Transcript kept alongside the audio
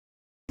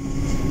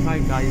Hi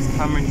guys,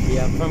 Cameron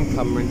here from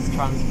Cameron's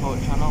Transport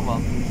channel.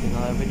 Welcome to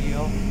another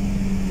video.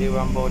 Today we're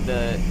on board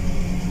the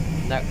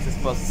Nexus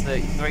bus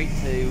 33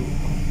 to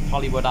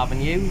Hollywood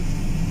Avenue,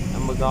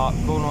 and we got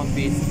Go North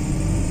East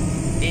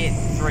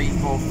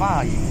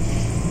 8345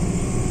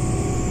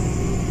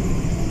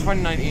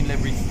 2019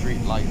 livery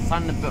Streetlite.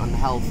 Sounding a bit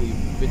unhealthy,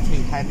 a bit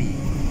too heavy.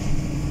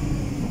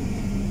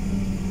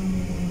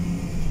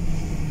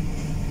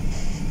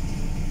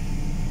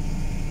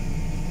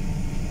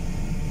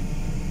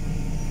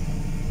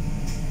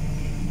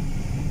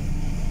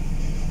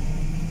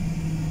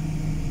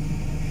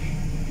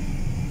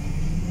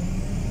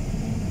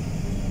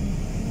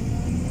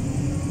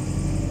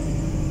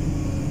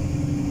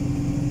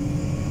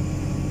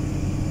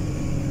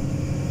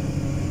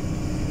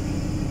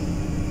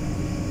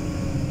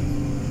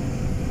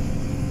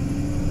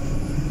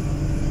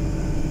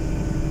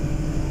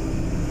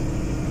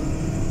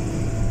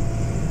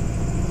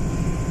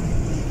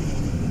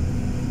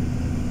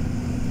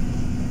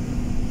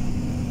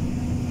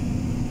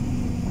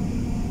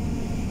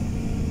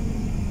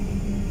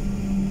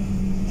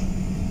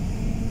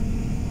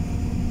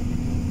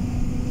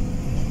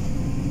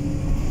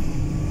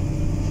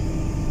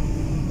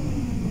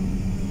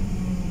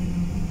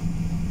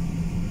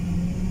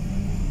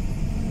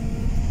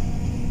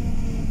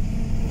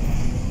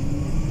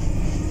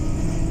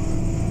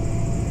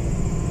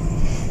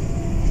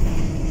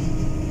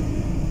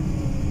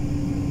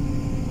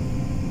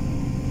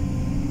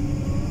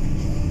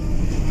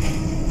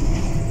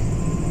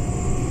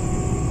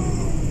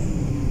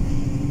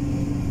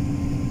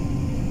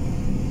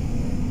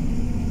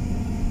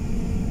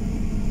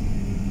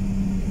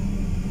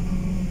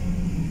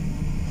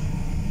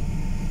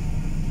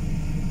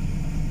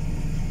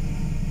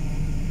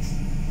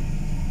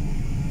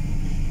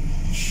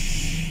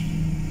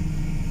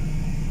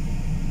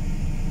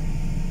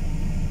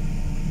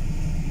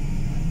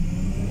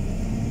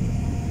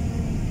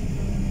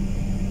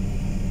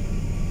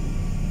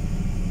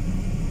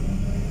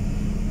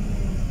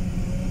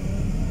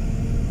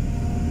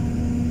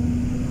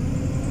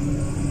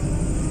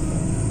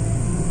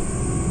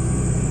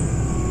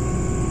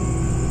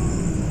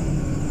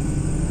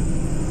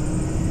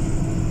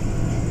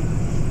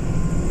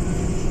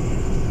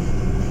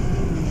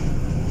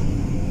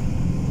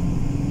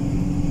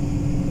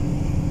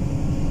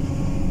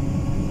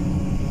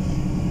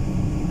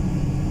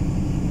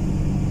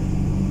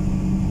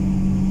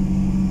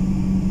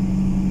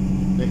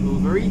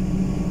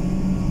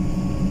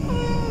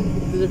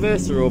 There's a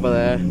Versa over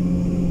there,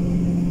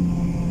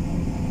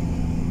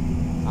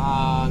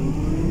 and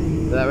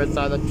there it's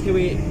either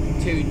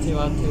 2822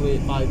 or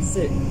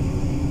 2856.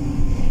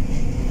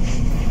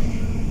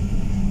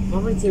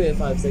 Probably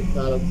 2856,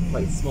 that looks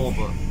quite small,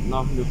 but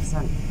not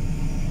 100%.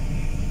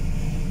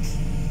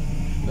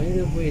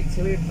 Either way,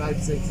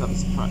 2856, I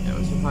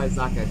was surprised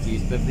that gets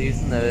used, but if they're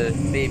using the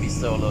baby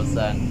solos,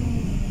 then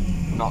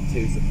I'm not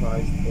too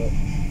surprised, but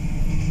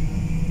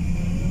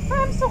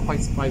I'm still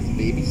quite surprised the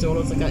baby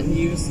solos are getting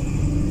used.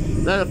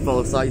 There's a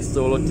full-size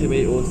solo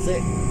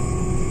 2806,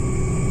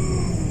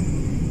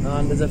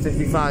 and there's a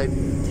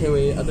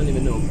 5528, I don't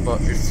even know, but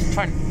it's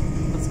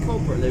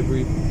corporate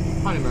livery. I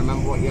can't even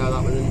remember what year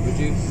that was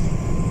introduced.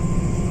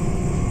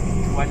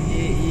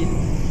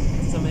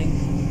 2018 something.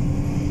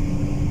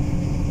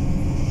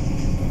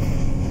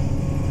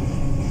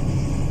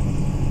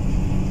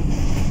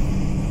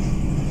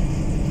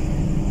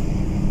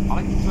 I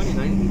like the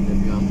 2019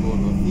 livery on board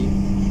with these.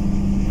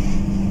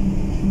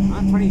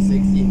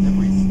 2016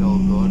 livery's still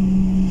good.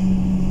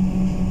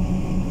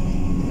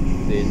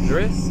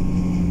 Dangerous.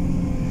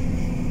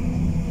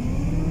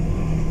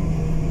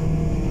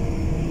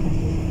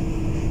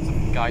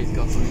 Some guy's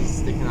got something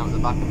sticking out the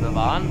back of the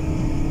van.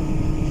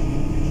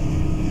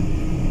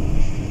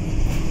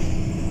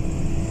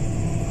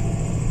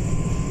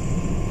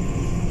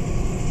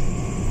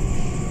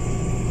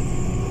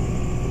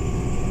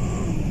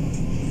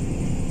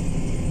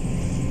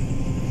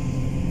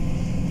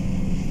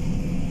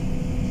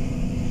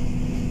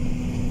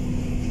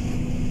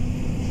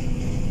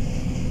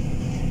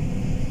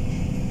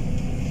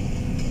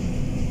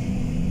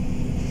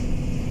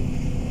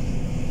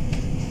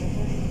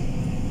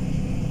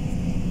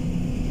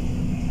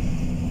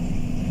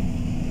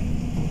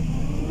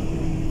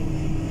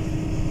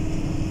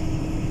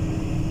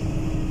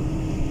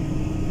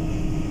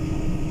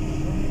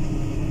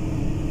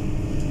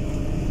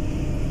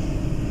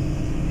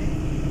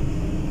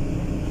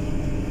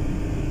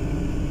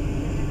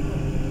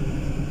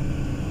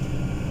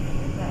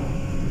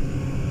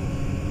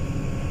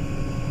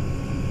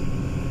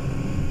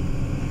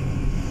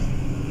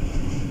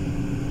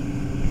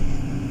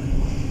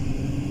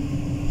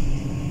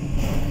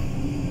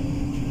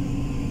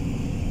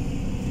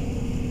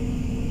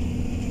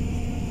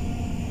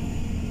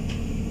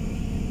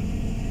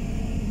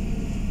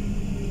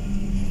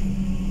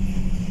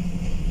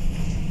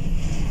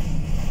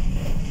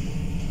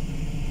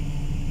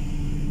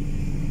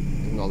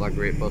 not that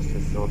great bus for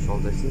social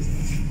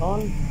distance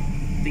on.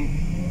 I think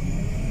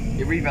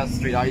Your reverse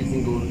street are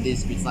using go with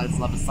these speed slides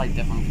will have a slight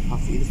different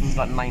capacity. This one's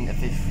got 9 to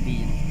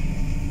 15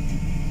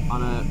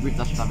 on a route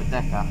that should have a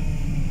decker.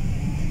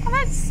 And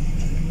that's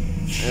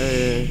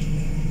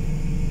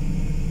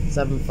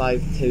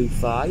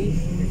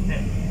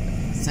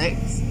 7525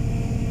 6.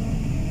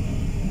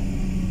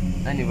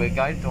 Anyway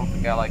guys, don't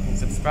forget to like and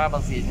subscribe.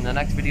 I'll see you in the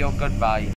next video. Goodbye.